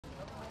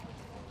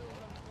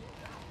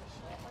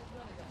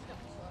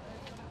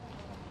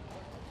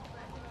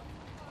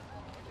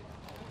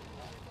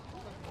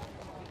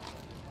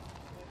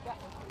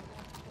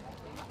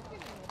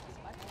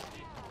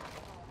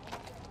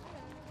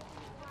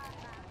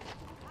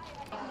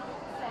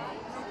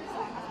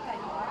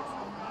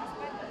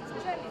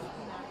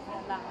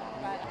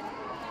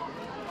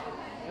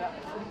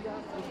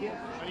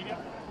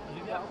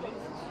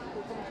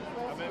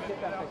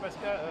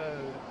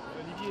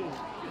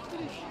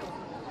Okay.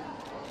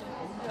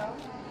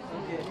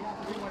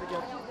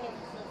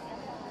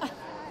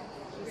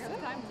 We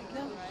have time to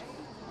kill, right?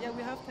 Yeah,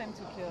 we have time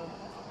to kill.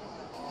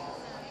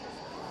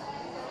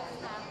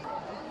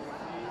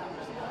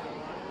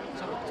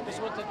 So,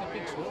 just want to take a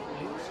picture,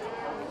 please.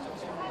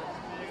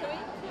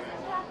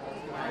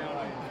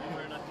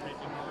 We're not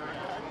taking more.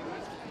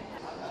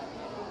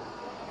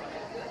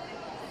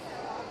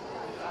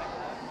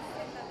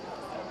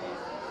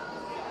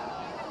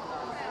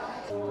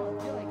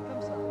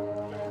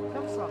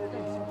 Comme ça,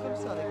 comme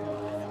ça avec moi.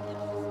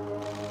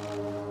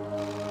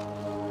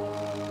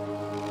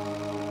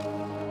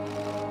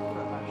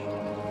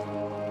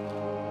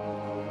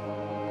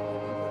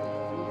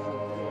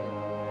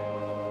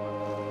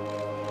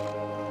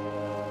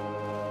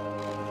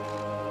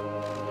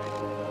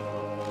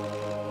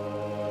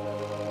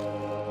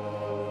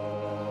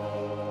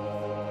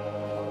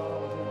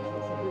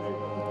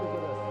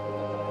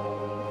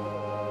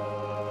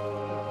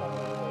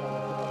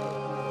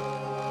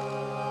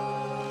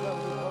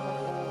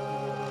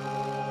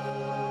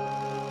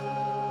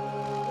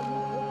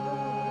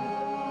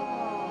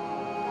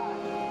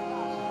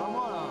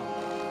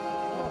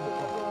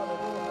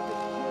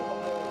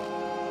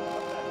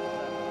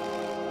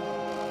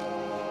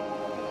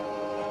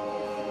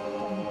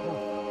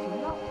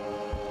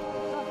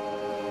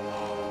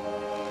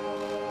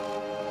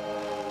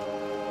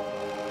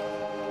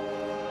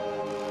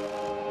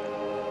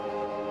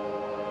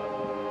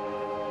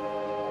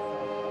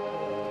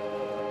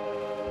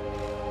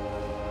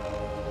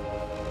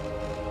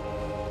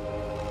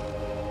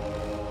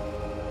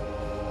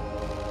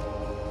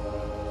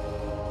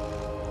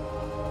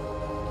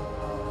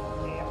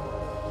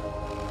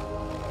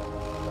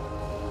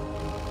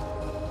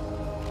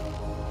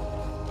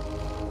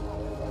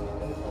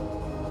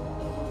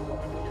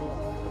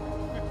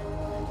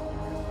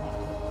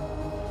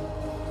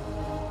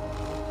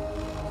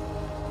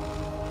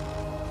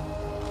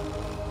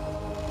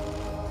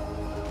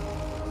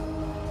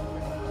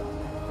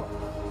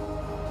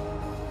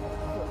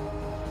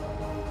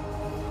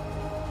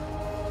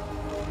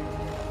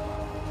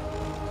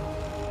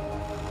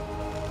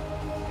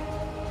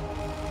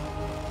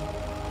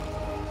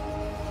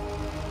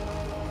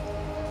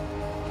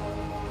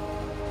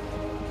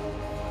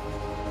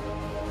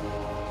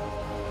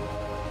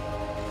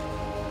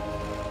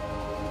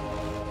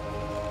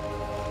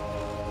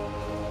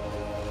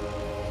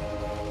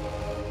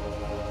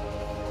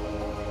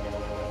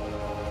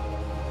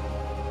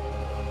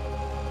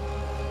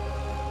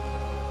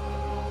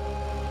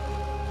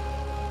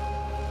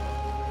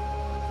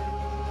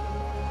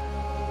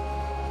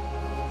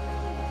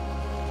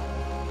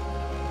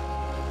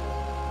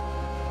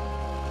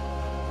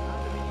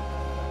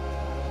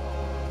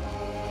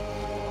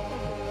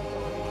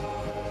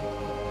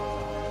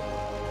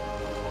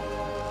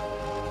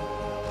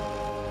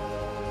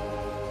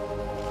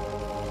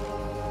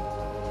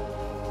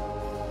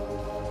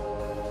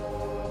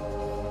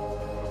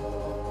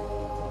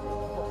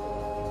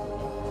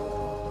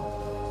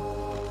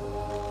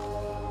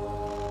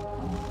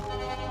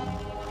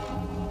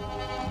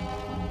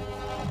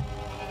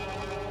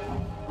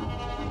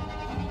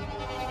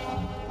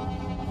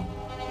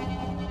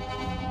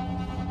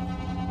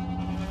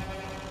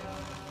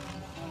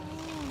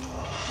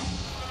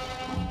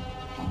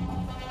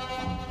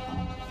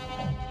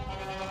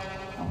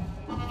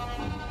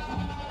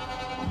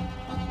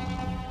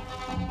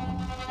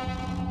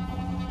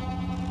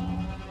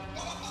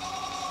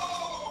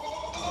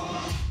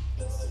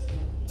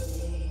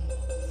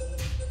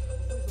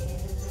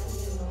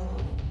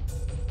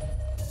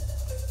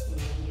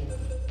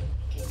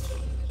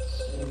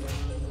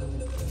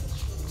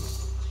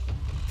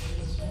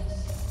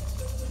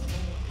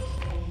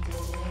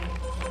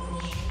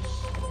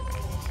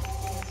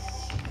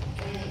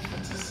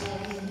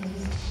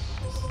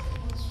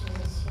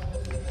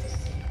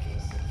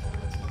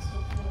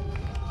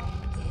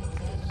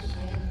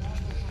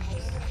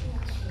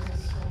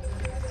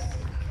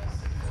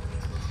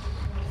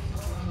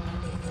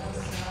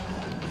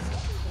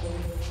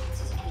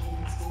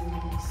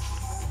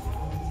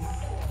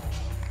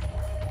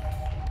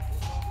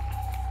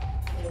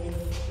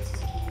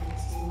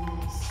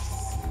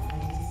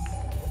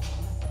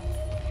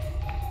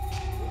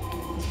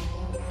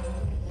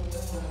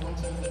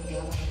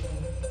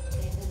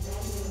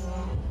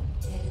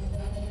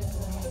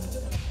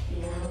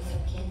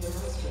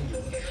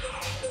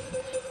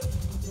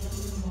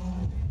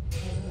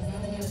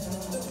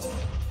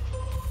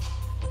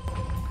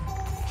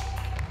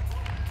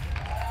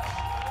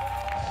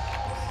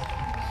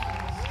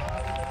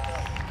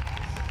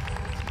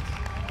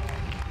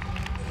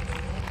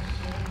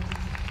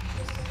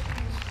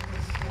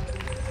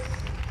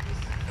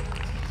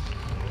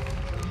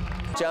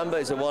 Giamba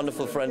is a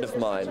wonderful friend of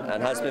mine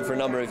and has been for a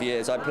number of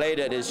years. I played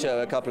at his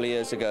show a couple of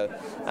years ago,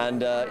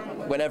 and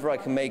whenever I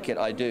can make it,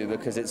 I do,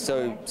 because it's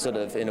so sort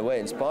of, in a way,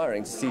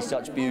 inspiring to see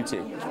such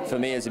beauty for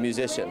me as a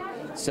musician.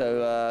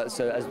 So,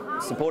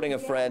 as supporting a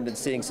friend and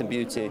seeing some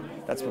beauty,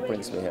 that's what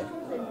brings me here.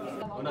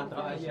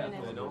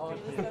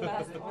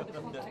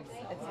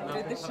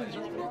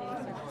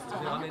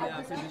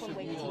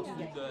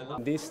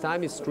 This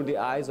time it's through the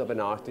eyes of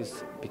an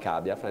artist,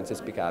 Picabia, Francis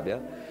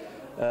Picabia,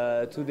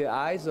 to the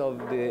eyes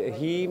of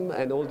him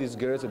and all these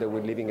girls that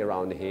were living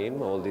around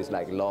him, all these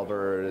like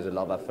lovers,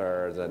 love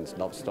affairs and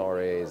love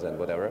stories and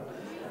whatever.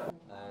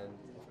 And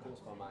of course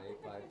for my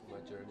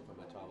journey, for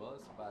my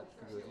travels, but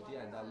curiosity,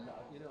 and I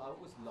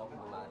always love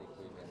nomadic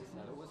women.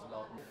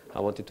 I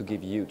wanted to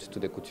give youth to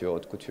the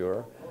haute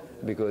couture,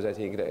 because I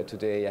think that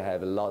today I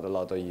have a lot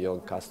of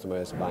young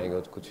customers buying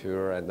haute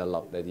couture, and I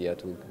love the idea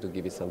to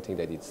give it something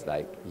that it's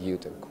like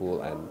youth and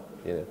cool, and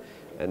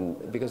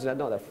and because they're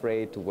not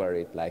afraid to wear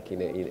it like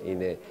in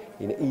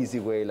an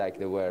easy way, like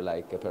they wear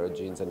like a pair of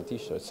jeans and a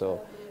t-shirt.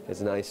 So it's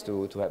nice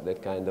to have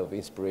that kind of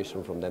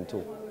inspiration from them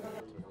too.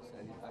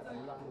 I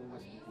love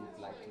always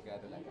put like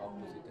together like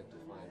opposite and to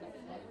find like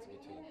lines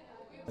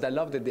between. I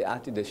love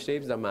that the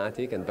shape's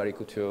dramatic and very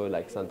couture.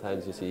 Like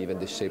sometimes you see even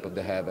the shape of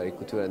the hair very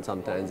couture, and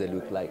sometimes they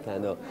look like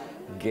kind of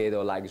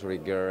ghetto luxury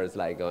girls,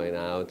 like going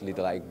out,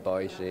 little like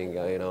boyishing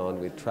going on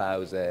with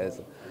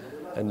trousers,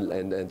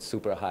 and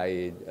super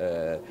high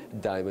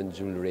diamond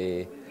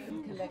jewelry.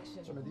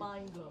 Collection,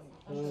 mind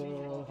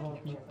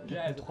blowing.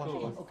 Yeah, okay.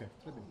 Ok,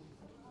 très bien.